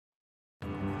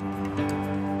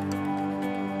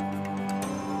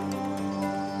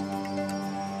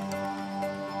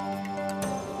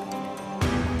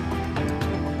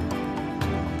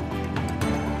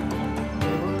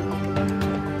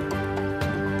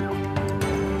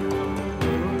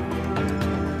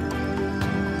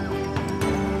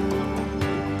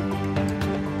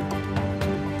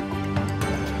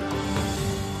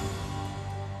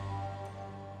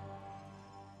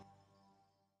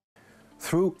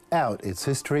Throughout its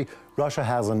history, Russia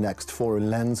has annexed foreign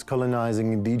lands,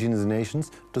 colonizing indigenous nations,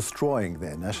 destroying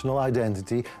their national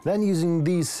identity, then using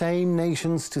these same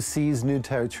nations to seize new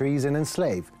territories and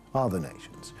enslave other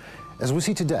nations. As we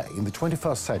see today, in the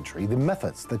 21st century, the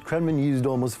methods that Kremlin used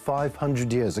almost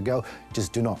 500 years ago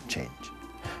just do not change.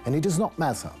 And it does not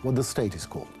matter what the state is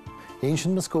called.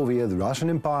 Ancient Moscovia, the Russian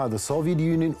Empire, the Soviet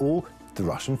Union, or the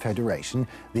Russian Federation,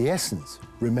 the essence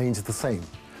remains the same.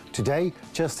 Today,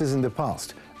 just as in the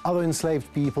past, other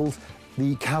enslaved peoples,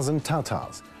 the Kazan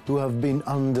Tatars, who have been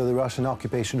under the Russian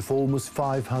occupation for almost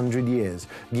 500 years,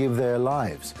 give their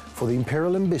lives for the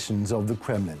imperial ambitions of the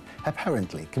Kremlin,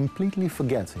 apparently completely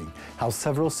forgetting how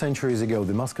several centuries ago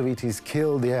the Muscovites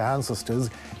killed their ancestors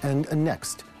and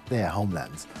annexed their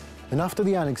homelands. And after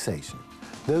the annexation,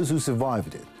 those who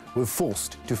survived it were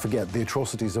forced to forget the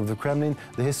atrocities of the Kremlin.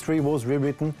 The history was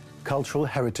rewritten, cultural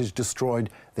heritage destroyed,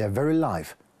 their very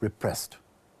life repressed.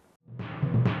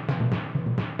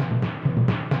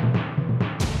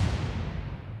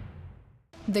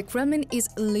 The Kremlin is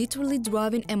literally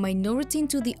driving a minority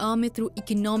into the army through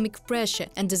economic pressure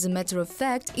and, as a matter of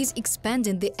fact, is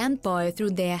expanding the empire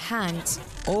through their hands.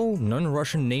 All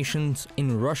non-Russian nations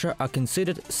in Russia are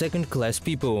considered second-class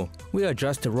people. We are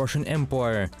just a Russian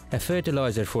empire, a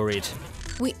fertilizer for it.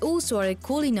 We also are a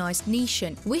colonized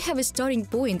nation. We have a starting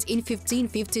point in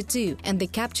 1552 and the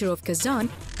capture of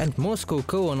Kazan. And Moscow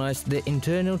colonized the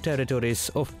internal territories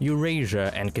of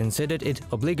Eurasia and considered it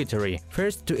obligatory,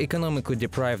 first to economically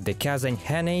deprive the Kazan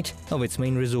Khanate of its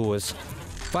main resource.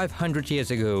 500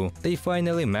 years ago, they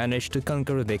finally managed to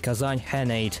conquer the Kazan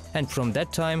Khanate, and from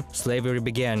that time slavery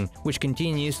began, which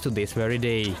continues to this very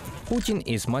day. Putin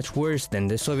is much worse than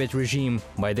the Soviet regime.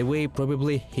 By the way,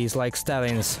 probably he's like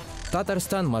Stalin's.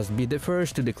 Tatarstan must be the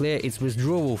first to declare its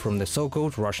withdrawal from the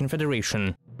so-called Russian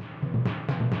Federation.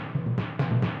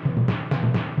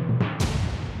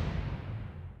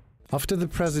 After the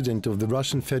president of the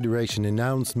Russian Federation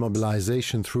announced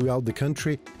mobilization throughout the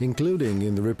country, including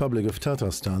in the Republic of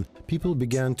Tatarstan, people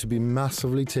began to be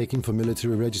massively taken for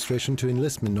military registration to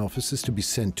enlistment officers to be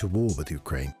sent to war with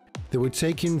Ukraine. They were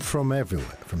taken from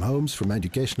everywhere, from homes, from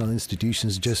educational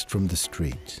institutions, just from the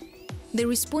streets. The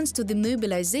response to the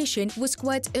mobilization was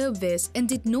quite obvious and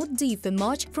did not differ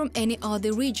much from any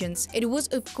other regions. It was,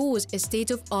 of course, a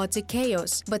state of utter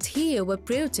chaos. But here were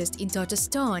protests in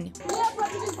Tatarstan.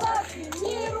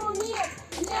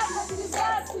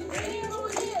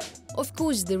 Of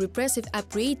course, the repressive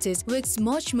apparatus works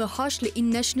much more harshly in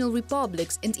national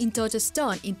republics and in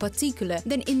Tatarstan in particular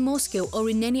than in Moscow or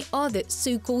in any other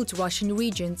so-called Russian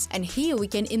regions. And here we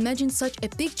can imagine such a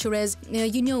picture as,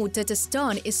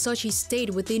 Tatarstan is such a state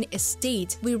within a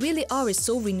state. We really are a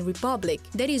sovereign republic.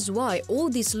 That is why all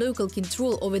this local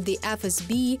control over the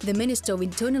FSB, the Minister of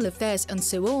Internal Affairs and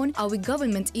so on, our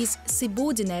government is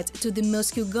subordinate to the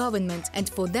Moscow government. And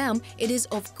for them, it is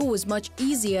of course much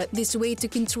easier this way to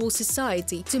control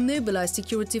society, to mobilize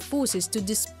security forces, to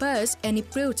disperse any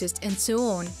protest and so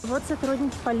on. Вот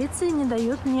сотрудники полиции не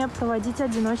дают мне проводить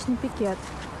одиночный пикет.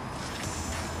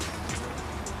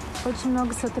 Очень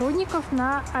много сотрудников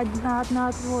на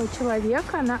одного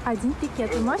человека на один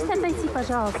пикет. Вы можете отойти,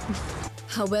 пожалуйста?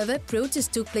 However, protests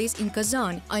took place in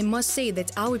Kazan. I must say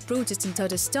that our protests in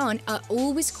Tatarstan are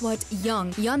always quite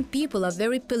young. Young people are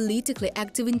very politically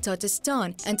active in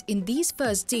Tatarstan, and in these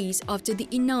first days after the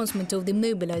announcement of the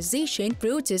mobilization,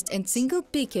 protests and single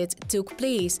pickets took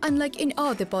place, unlike in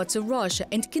other parts of Russia,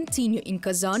 and continue in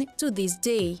Kazan to this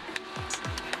day.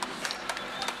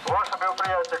 Ваше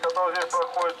мероприятие, которое здесь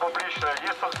проходит публично,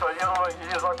 есть санкционировано и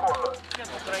незаконно.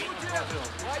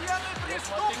 Военный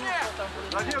преступник!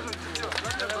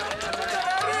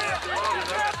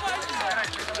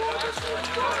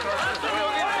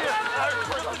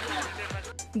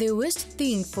 The worst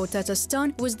thing for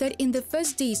Tatarstan was that in the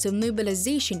first days of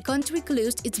mobilization, country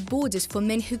closed its borders for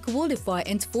men who qualify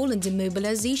and fall under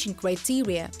mobilization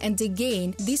criteria. And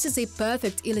again, this is a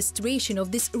perfect illustration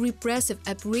of this repressive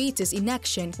apparatus in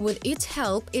action. With its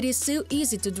help, it is so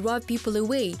easy to drive people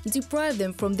away, deprive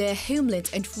them from their homeland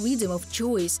and freedom of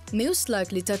choice. Most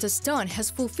likely, Tatarstan has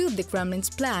fulfilled the Kremlin's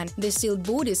plan. The sealed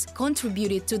borders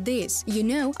contributed to this.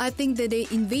 I think that the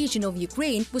invasion of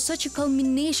Ukraine was such a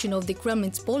culmination of the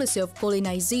Kremlin's policy of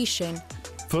colonization.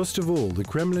 First of all, the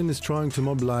Kremlin is trying to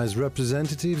mobilize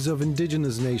representatives of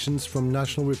indigenous nations from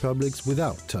national republics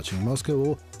without touching Moscow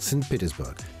or St.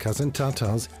 Petersburg. Kazan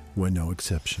Tatars were no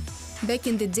exception. Back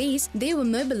in the days, they were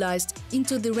mobilized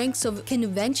into the ranks of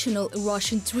conventional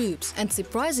Russian troops, and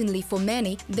surprisingly for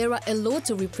many, there are a lot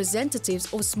of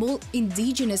representatives of small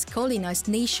indigenous colonized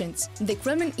nations. The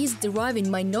Kremlin is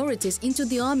deriving minorities into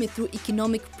the army through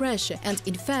economic pressure and,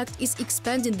 in fact, is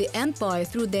expanding the empire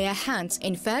through their hands.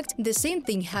 In fact, the same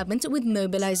thing happened with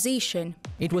mobilization.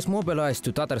 It was mobilized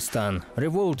to Tatarstan,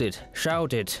 revolted,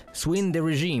 shouted, "Swing the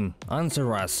regime,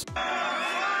 answer us."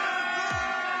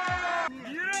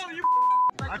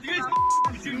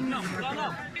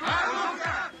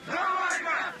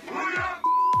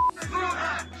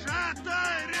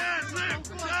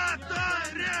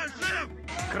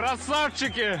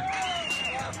 Красавчики!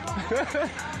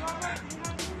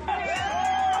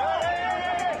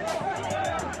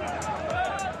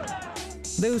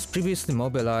 Those previously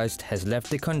mobilized has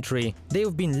left the country.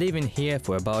 They've been living here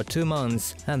for about 2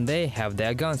 months, and they have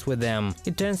their guns with them.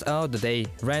 It turns out that they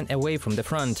ran away from the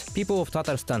front. People of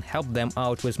Tatarstan helped them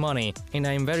out with money, and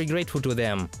I am very grateful to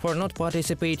them for not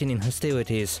participating in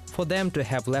hostilities, for them to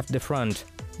have left the front.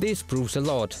 This proves a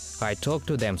lot. I talk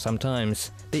to them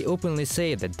sometimes. They openly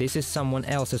say that this is someone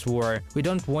else's war. We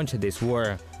don't want this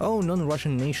war. All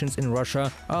non-Russian nations in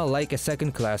Russia are like a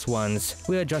second-class ones.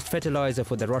 We are just fertilizer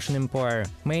for the Russian Empire.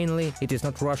 Mainly, it is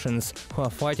not Russians who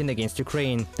are fighting against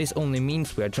Ukraine. This only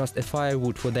means we are just a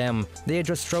firewood for them. They are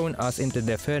just throwing us into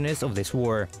the furnace of this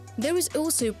war. There is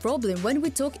also a problem when we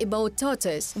talk about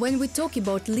Tatars, when we talk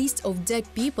about list of dead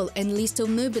people and list of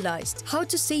mobilized. How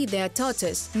to say they are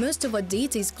Tatars? Most of our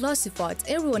data is classified,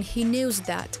 everyone here knows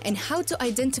that. And how to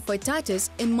identify Tatars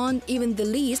among even the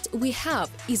list we have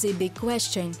is a big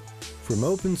question. From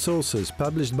open sources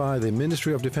published by the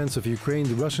Ministry of Defense of Ukraine,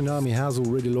 the Russian army has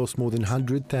already lost more than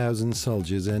 100,000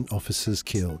 soldiers and officers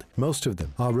killed. Most of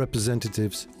them are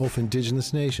representatives of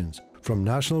indigenous nations, from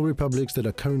national republics that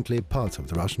are currently part of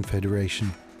the Russian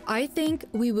Federation. I think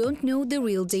we won't know the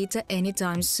real data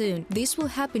anytime soon. This will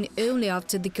happen only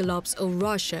after the collapse of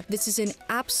Russia. This is an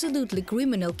absolutely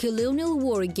criminal colonial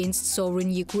war against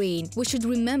sovereign Ukraine. We should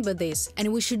remember this,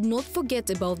 and we should not forget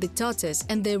about the Tatars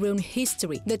and their own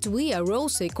history, that we are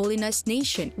also a colonized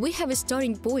nation. We have a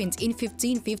starting point in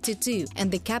 1552,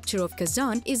 and the capture of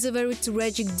Kazan is a very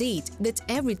tragic date that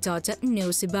every Tatar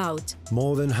knows about.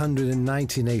 More than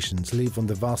 190 nations live on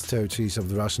the vast territories of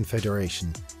the Russian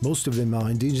Federation. Most of them are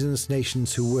indigenous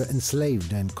nations who were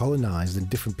enslaved and colonized in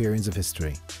different periods of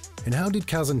history. And how did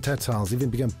Kazan Tatars even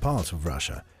become part of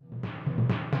Russia?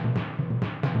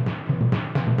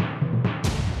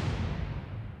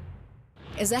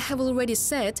 As I have already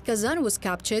said, Kazan was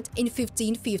captured in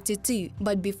 1552,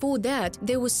 but before that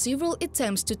there were several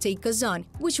attempts to take Kazan,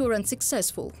 which were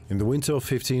unsuccessful. In the winter of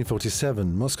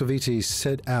 1547, Muscovites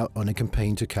set out on a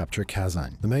campaign to capture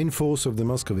Kazan. The main force of the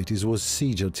Muscovites was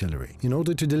siege artillery. In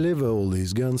order to deliver all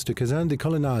these guns to Kazan, the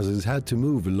colonizers had to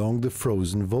move along the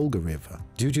frozen Volga River.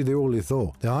 Due to the early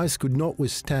thaw, the ice could not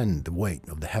withstand the weight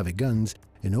of the heavy guns,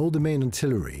 and all the main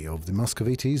artillery of the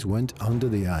Muscovites went under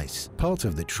the ice. Part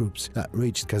of the troops that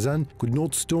reached Kazan could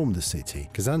not storm the city.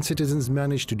 Kazan citizens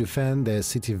managed to defend their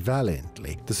city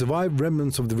valiantly. The survived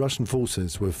remnants of the Russian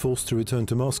forces were forced to return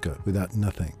to Moscow without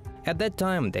nothing. At that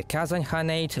time, the Kazan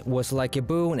Khanate was like a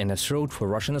bone in a throat for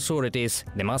Russian authorities,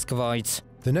 the Muscovites.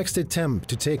 The next attempt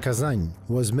to take Kazan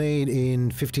was made in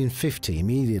 1550,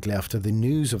 immediately after the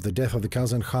news of the death of the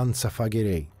Kazan Khan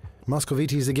Safagiray.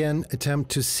 Muscovites again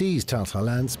attempt to seize Tatar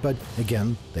lands, but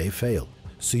again they fail.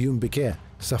 Suyumbike,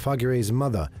 Safagiray's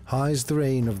mother, hides the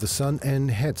reign of the sun and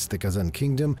heads the Kazan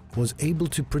kingdom, was able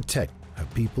to protect her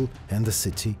people and the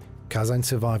city. Kazan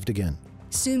survived again.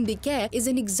 Suyumbike is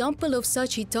an example of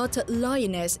such a Tatar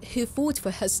lioness who fought for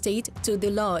her state to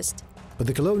the last. But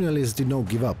the colonialists did not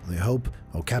give up their hope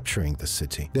of capturing the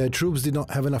city. Their troops did not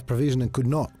have enough provision and could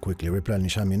not quickly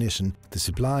replenish ammunition. The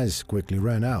supplies quickly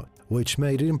ran out, which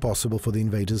made it impossible for the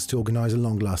invaders to organize a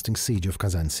long-lasting siege of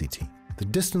Kazan city. The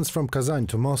distance from Kazan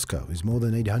to Moscow is more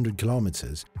than 800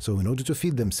 kilometers, so in order to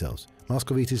feed themselves,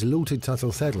 Muscovites looted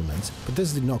Tatar settlements, but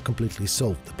this did not completely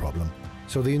solve the problem.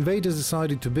 So the invaders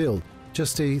decided to build,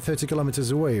 just 30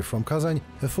 kilometers away from Kazan,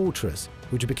 a fortress,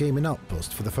 which became an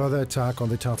outpost for the further attack on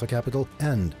the Tatar capital,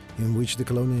 and in which the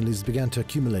colonialists began to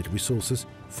accumulate resources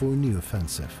for a new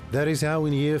offensive. That is how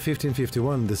in year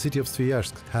 1551 the city of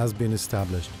Sviazhsk has been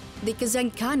established. The Kazan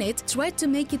Khanate tried to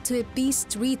make it to a peace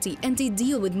treaty and a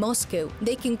deal with Moscow.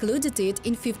 They concluded it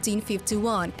in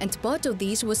 1551, and part of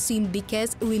this was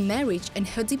Suyumbike's remarriage and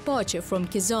her departure from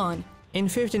Kazan. In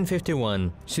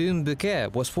 1551,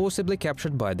 Suyumbike was forcibly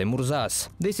captured by the Murzas.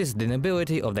 This is the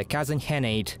nobility of the Kazan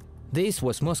Khanate. This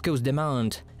was Moscow's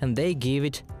demand, and they gave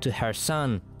it to her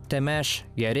son, Temesh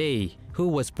Yarey. who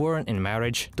was born in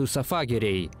marriage to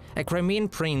Safagiri, a Crimean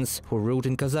prince who ruled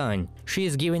in Kazan. She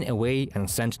is given away and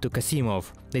sent to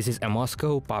Kasimov. This is a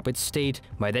Moscow puppet state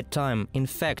by that time, in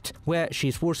fact, where she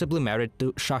is forcibly married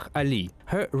to Shah Ali.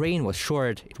 Her reign was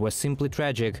short, it was simply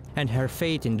tragic, and her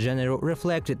fate in general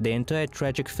reflected the entire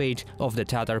tragic fate of the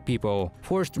Tatar people.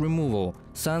 Forced removal,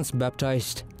 sons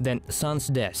baptized, then sons'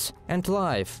 death, and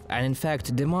life, and in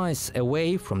fact demise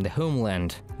away from the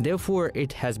homeland. Therefore,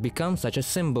 it has become such a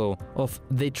symbol of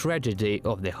the tragedy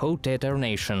of the whole Tatar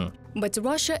nation. But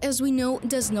Russia, as we know,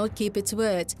 does not keep its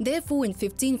word. Therefore, in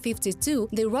 1552,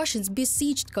 the Russians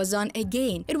besieged Kazan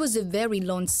again. It was a very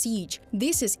long siege.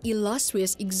 This is an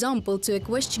illustrious example to a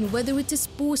question whether it is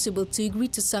possible to agree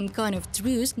to some kind of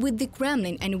truce with the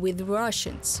Kremlin and with the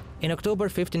Russians. In October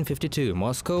 1552,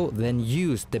 Moscow then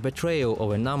used the betrayal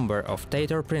of a number of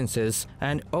Tatar princes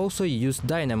and also used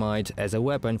dynamite as a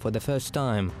weapon for the first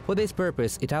time. For this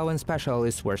purpose, Italian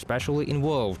specialists were specially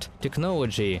involved.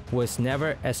 Technology was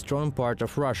never a strong part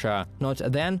of Russia, not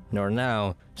then nor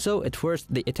now. So at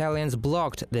first the Italians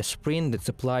blocked the spring that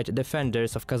supplied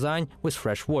defenders of Kazan with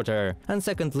fresh water, and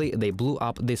secondly they blew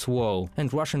up this wall,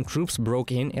 and Russian troops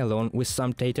broke in along with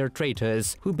some Tatar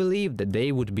traitors who believed that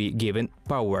they would be given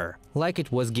power, like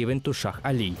it was given to Shah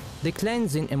Ali. The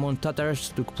cleansing among Tatars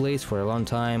took place for a long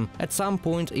time. At some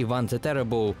point Ivan the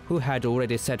Terrible, who had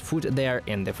already set foot there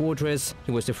in the fortress,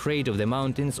 he was afraid of the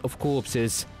mountains of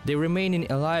corpses. The remaining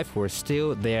alive were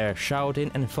still there shouting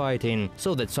and fighting,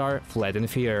 so the Tsar fled in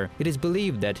fear. It is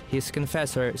believed that his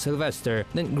confessor Sylvester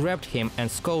then grabbed him and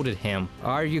scolded him.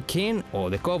 "Are you king or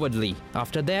the cowardly?"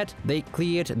 After that, they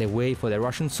cleared the way for the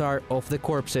Russian Tsar of the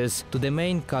corpses to the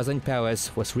main Kazan palace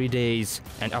for 3 days.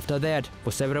 And after that,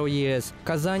 for several years,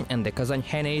 Kazan and the Kazan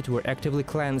Khanate were actively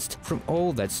cleansed from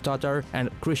all that's Tatar and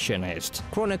Christianized.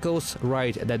 Chronicles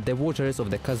write that the waters of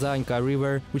the Kazanka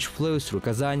river, which flows through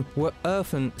Kazan, were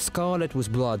often scarlet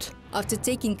with blood. After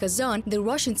taking Kazan, the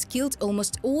Russians killed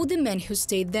almost all the men who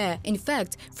stayed there. In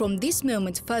fact, from this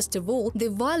moment, first of all, the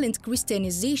violent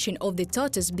Christianization of the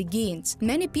Tatars begins.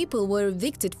 Many people were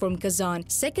evicted from Kazan.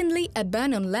 Secondly, a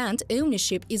ban on land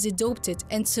ownership is adopted,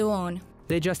 and so on.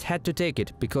 They just had to take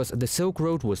it, because the Silk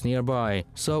Road was nearby,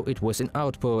 so it was an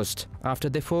outpost. After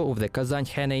the fall of the Kazan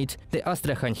Khanate, the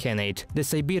Astrakhan Khanate, the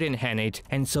Siberian Khanate,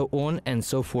 and so on and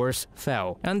so forth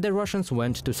fell, and the Russians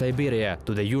went to Siberia,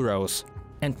 to the Urals.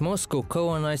 And Moscow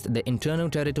colonized the internal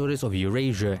territories of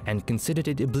Eurasia and considered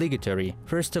it obligatory,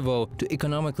 first of all, to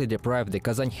economically deprive the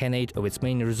Kazan Khanate of its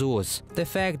main resource, the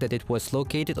fact that it was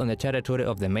located on the territory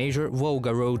of the major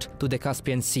Volga road to the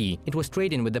Caspian Sea. It was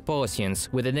trading with the Parthians,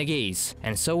 with the Nogais,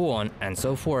 and so on and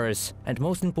so forth, and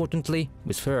most importantly,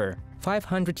 with fur.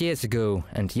 500 years ago,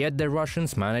 and yet the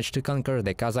Russians managed to conquer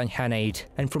the Kazan Khanate,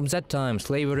 and from that time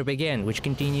slavery began, which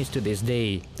continues to this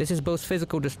day. This is both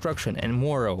physical destruction and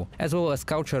moral, as well as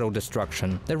cultural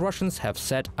destruction. The Russians have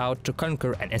set out to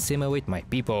conquer and assimilate my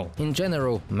people. In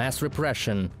general, mass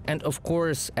repression, and of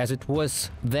course, as it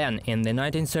was then in the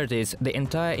 1930s, the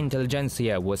entire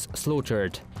intelligentsia was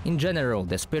slaughtered. In general,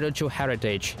 the spiritual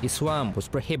heritage, Islam, was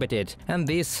prohibited, and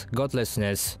this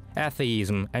godlessness,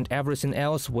 atheism, and everything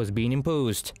else was being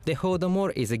imposed. The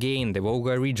Holodomor is again the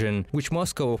Volga region, which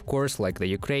Moscow, of course, like the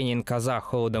Ukrainian Kazakh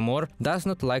Holodomor, does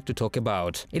not like to talk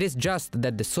about. It is just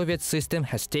that the Soviet system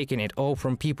has taken it all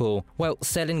from people, while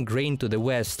selling grain to the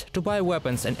West, to buy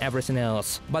weapons and everything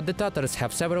else. But the Tatars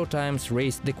have several times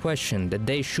raised the question that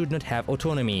they should not have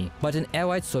autonomy, but an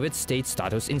allied Soviet state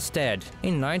status instead.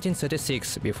 In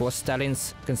 1936, before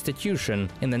Stalin's constitution,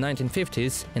 in the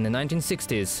 1950s, in the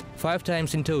 1960s, 5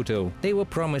 times in total, they were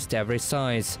promised every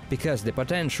size, because the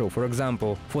potential, for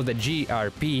example, for the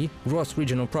GRP, gross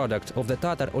regional product, of the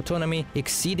Tatar autonomy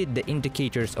exceeded the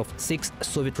indicators of 6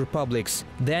 Soviet republics.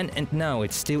 Then and now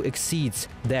it still exceeds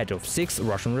that of 6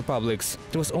 Russian republics.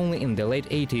 It was only in the late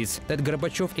 80s that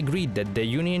Gorbachev agreed that the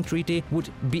Union Treaty would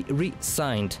be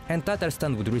re-signed, and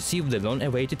Tatarstan would receive the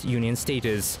long-awaited Union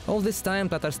status. All this time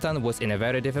Tatarstan was in a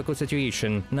very difficult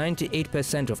situation.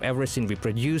 98% of everything we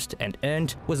produced and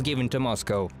earned was given to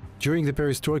Moscow. During the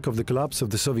perestroika of the collapse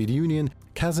of the Soviet Union,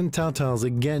 Kazan Tatars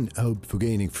again hoped for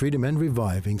gaining freedom and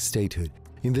reviving statehood.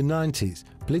 In the 90s,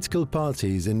 political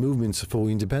parties and movements for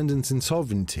independence and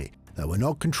sovereignty that were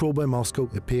not controlled by Moscow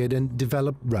appeared and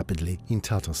developed rapidly in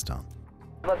Tatarstan.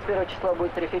 21 числа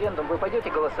будет референдум. Вы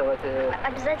пойдете голосовать?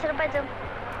 Обязательно пойдем.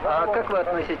 А как вы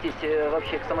относитесь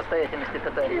вообще к самостоятельности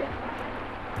Татарии?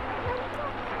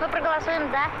 Мы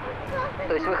проголосуем «да».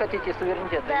 То есть вы хотите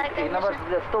суверенитет? Да, и на ваш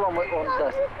взгляд, что вам он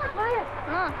даст?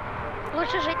 Ну,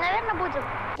 лучше жить, наверное, будем.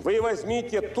 Вы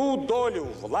возьмите ту долю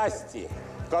власти,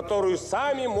 которую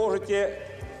сами можете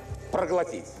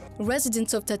проглотить.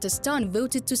 Residents of Tatarstan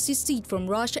voted to secede from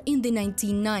Russia in the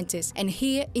 1990s, and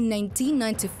here, in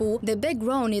 1994, the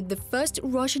background is the first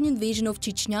Russian invasion of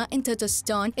Chechnya and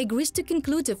Tatarstan agrees to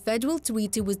conclude a federal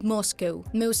treaty with Moscow.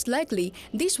 Most likely,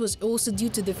 this was also due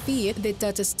to the fear that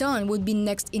Tatarstan would be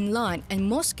next in line and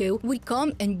Moscow would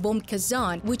come and bomb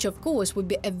Kazan, which of course would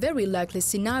be a very likely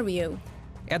scenario.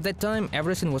 At that time,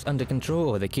 everything was under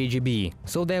control of the KGB,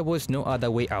 so there was no other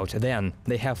way out then.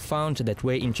 They have found that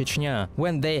way in Chechnya,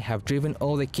 when they have driven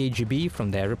all the KGB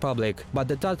from their republic, but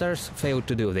the Tatars failed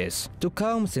to do this. To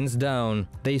calm things down,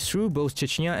 they threw both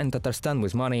Chechnya and Tatarstan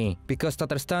with money, because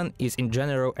Tatarstan is in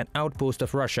general an outpost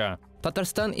of Russia.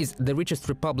 Tatarstan is the richest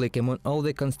republic among all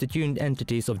the constituent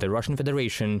entities of the Russian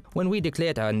Federation when we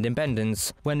declared our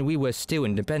independence, when we were still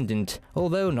independent,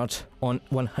 although not on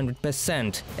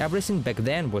 100%. Everything back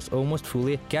then was almost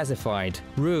fully gasified.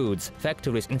 Roads,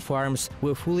 factories and farms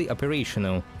were fully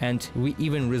operational, and we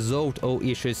even resolved all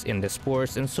issues in the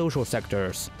sports and social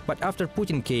sectors. But after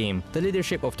Putin came, the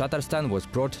leadership of Tatarstan was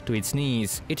brought to its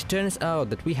knees. It turns out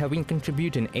that we have been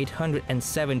contributing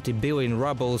 870 billion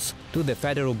rubles to the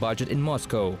federal budget in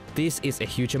Moscow. This is a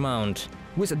huge amount.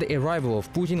 With the arrival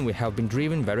of Putin, we have been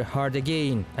driven very hard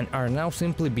again and are now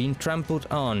simply being trampled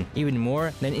on, even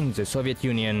more than in the Soviet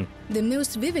Union. The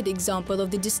most vivid example of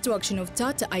the destruction of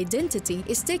Tatar identity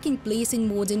is taking place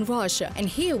in modern Russia, and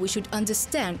here we should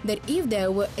understand that if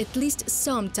there were at least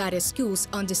some Tatar schools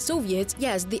under Soviets,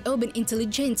 yes, the urban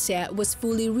intelligentsia was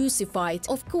fully Russified,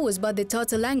 of course, but the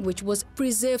Tatar language was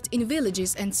preserved in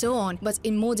villages and so on. But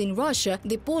in modern Russia,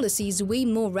 the policy is way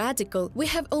more radical. We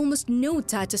have almost no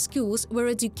Tatar schools where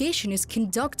education is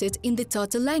conducted in the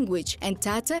Tatar language, and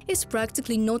Tatar is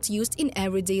practically not used in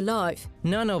everyday life.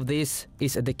 None of this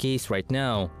is the case right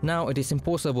now. Now it is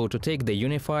impossible to take the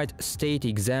unified state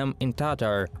exam in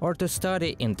Tatar or to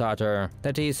study in Tatar.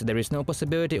 That is, there is no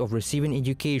possibility of receiving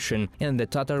education in the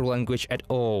Tatar language at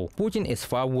all. Putin is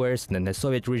far worse than the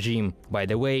Soviet regime, by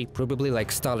the way, probably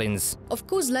like Stalin's. Of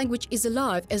course, language is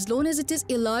alive as long as it is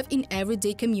alive in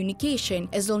everyday communication,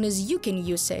 as long as you can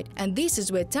use it. And this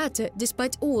is where Tatar,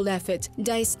 despite all effort,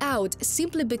 dies out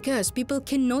simply because people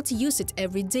cannot use it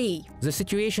every day. The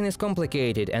situation is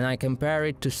complicated, and I compare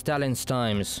it to Stalin's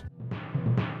times.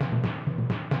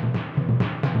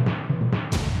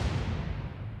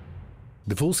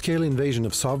 The full-scale invasion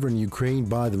of sovereign Ukraine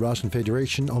by the Russian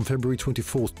Federation on February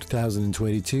 24,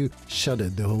 2022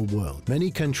 shuddered the whole world. Many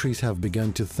countries have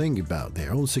begun to think about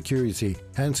their own security,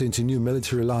 enter into new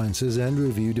military alliances and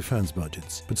review defense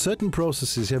budgets. But certain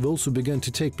processes have also begun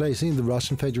to take place in the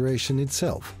Russian Federation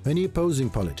itself. Many opposing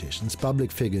politicians,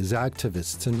 public figures,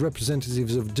 activists and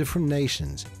representatives of different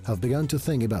nations have begun to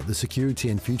think about the security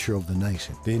and future of the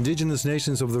nation. The indigenous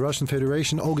nations of the Russian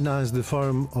Federation organized the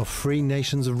Forum of Free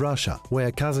Nations of Russia, where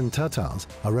Kazan Tatars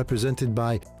are represented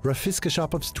by Rafis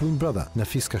Kashapov's twin brother,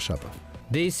 Nafis Kashapov.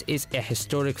 This is a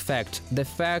historic fact. The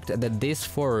fact that this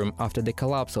forum, after the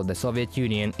collapse of the Soviet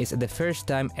Union, is the first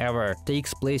time ever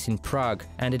takes place in Prague,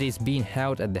 and it is being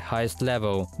held at the highest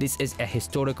level. This is a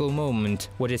historical moment,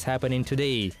 what is happening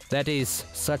today. That is,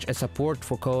 such a support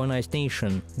for colonized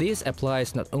nation. This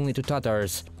applies not only to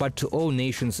Tatars, but to all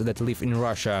nations that live in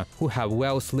Russia, who have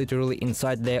wealth literally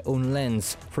inside their own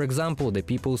lands. For example, the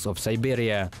peoples of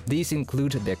Siberia. These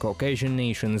include the Caucasian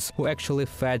nations, who actually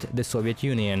fed the Soviet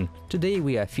Union. Today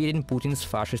we are feeding Putin's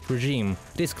fascist regime.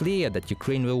 It is clear that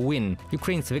Ukraine will win.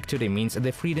 Ukraine's victory means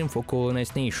the freedom for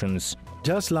colonized nations.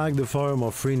 Just like the Forum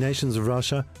of Free Nations of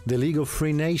Russia, the League of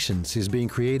Free Nations is being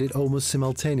created almost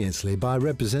simultaneously by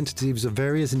representatives of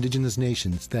various indigenous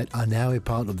nations that are now a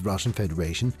part of the Russian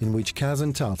Federation, in which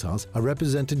Kazan Tatars are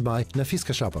represented by Nafis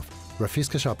Kashapov, Rafis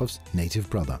Kashapov's native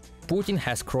brother. Putin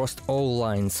has crossed all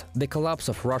lines. The collapse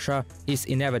of Russia is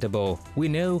inevitable. We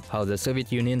know how the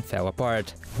Soviet Union fell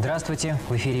apart. Здравствуйте,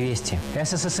 в эфире Вести.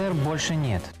 СССР больше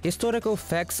нет. Historical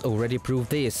facts already prove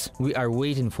this. We are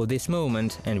waiting for this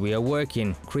moment, and we are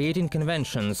working, creating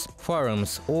conventions,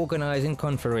 forums, organizing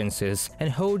conferences, and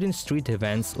holding street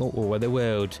events all over the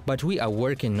world. But we are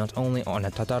working not only on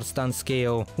a Tatarstan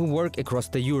scale. We work across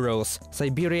the Urals,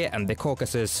 Siberia and the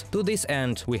Caucasus. To this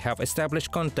end, we have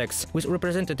established contacts with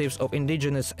representatives of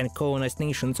indigenous and colonized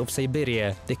nations of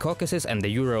Siberia, the Caucasus and the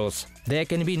Urals. There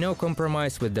can be no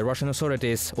compromise with the Russian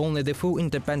authorities, only the full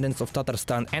independence of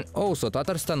Tatarstan, and also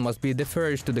Tatarstan must be the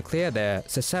first to declare their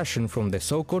secession from the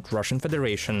so-called Russian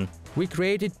Federation. We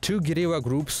created two guerrilla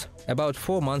groups about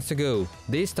 4 months ago.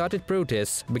 They started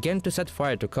protests, began to set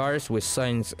fire to cars with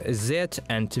signs Z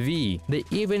and V. They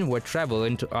even were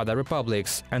traveling to other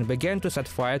republics and began to set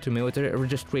fire to military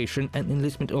registration and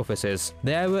enlistment offices.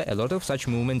 There were a lot of such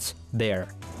movements there.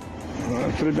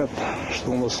 Ребят,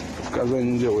 что у нас в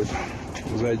Казани делают?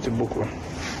 за эти буквы.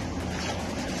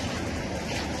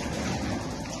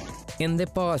 In the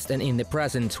past and in the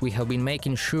present, we have been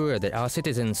making sure that our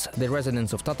citizens, the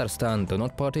residents of Tatarstan, do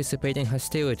not participate in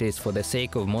hostilities for the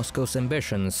sake of Moscow's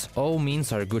ambitions. All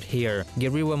means are good here.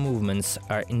 Guerrilla movements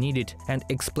are needed and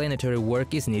explanatory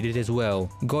work is needed as well.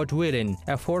 God willing,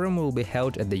 a forum will be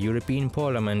held at the European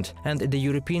Parliament and the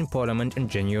European Parliament on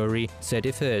January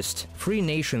 31st. 3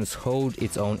 nations hold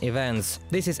its own events.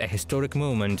 This is a historic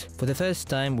moment. For the first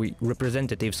time, we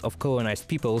representatives of colonized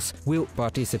peoples will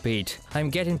participate. I'm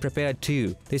getting prepared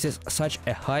too. This is such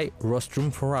a high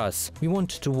rostrum for us. We want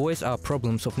to voice our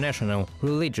problems of national,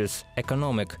 religious,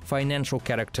 economic, financial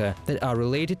character that are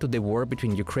related to the war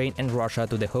between Ukraine and Russia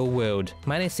to the whole world.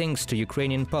 Many thanks to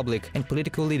Ukrainian public and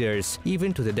political leaders,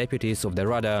 even to the deputies of the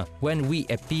Rada. When we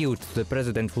appealed to the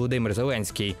President Volodymyr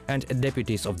Zelensky and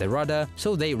deputies of the Rada,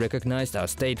 so they recognized our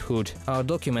statehood. Our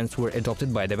documents were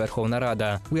adopted by the Verkhovna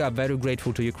Rada. We are very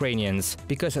grateful to Ukrainians,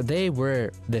 because they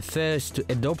were the first to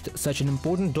adopt such an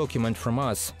important document from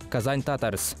us, Kazan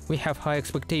Tatars. We have high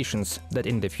expectations that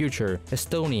in the future,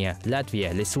 Estonia,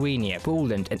 Latvia, Lithuania,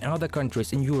 Poland and other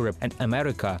countries in Europe and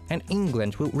America and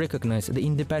England will recognize the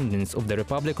independence of the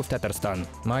Republic of Tatarstan.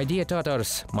 My dear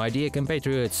Tatars, my dear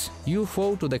compatriots, you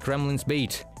fall to the Kremlin's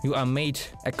bait. You are made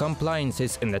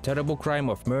accomplices in the terrible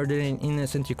crime of murdering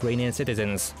innocent Ukrainian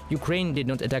citizens. Ukraine did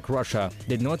not attack Russia,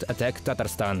 did not attack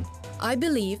Tatarstan. I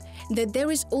believe that there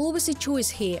is always a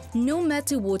choice here, no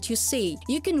matter what you say.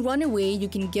 You can run away, you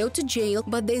can go to jail,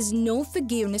 but there is no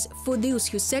forgiveness for those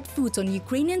who set foot on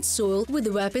Ukrainian soil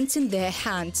with weapons in their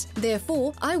hands.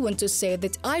 Therefore, I want to say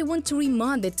that I want to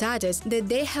remind the Tatars that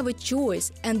they have a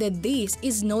choice and that this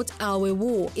is not our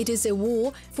war. It is a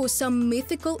war for some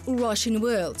mythical Russian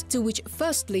world, to which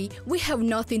firstly we have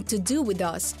nothing to do with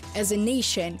us as a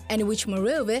nation, and which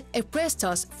moreover oppressed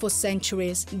us for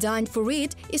centuries. Dying for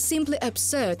it is simply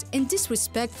absurd and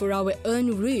disrespect for our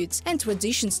own roots and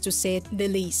traditions, to say the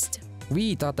least.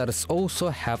 We Tatars also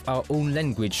have our own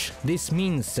language. This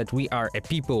means that we are a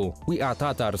people. We are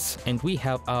Tatars and we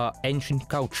have our ancient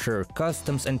culture,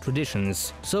 customs and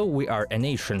traditions. So we are a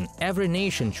nation. Every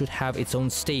nation should have its own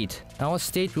state. Our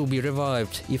state will be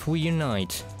revived if we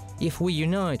unite. If we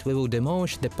unite, we will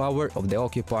demolish the power of the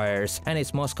occupiers and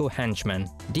its Moscow henchmen.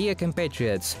 Dear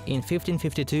compatriots, in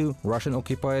 1552, Russian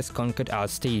occupiers conquered our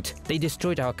state. They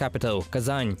destroyed our capital,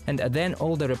 Kazan, and then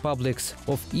all the republics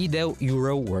of Idel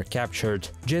Ural were captured.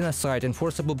 Genocide and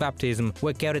forcible baptism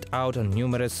were carried out on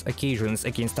numerous occasions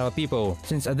against our people.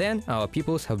 Since then, our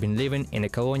peoples have been living in a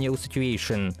colonial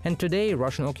situation. And today,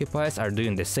 Russian occupiers are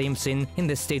doing the same thing in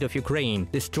the state of Ukraine,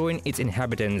 destroying its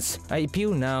inhabitants. I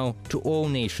appeal now to all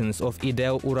nations of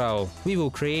Idel Ural. We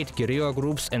will create guerrilla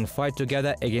groups and fight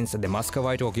together against the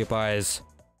Muscovite occupiers.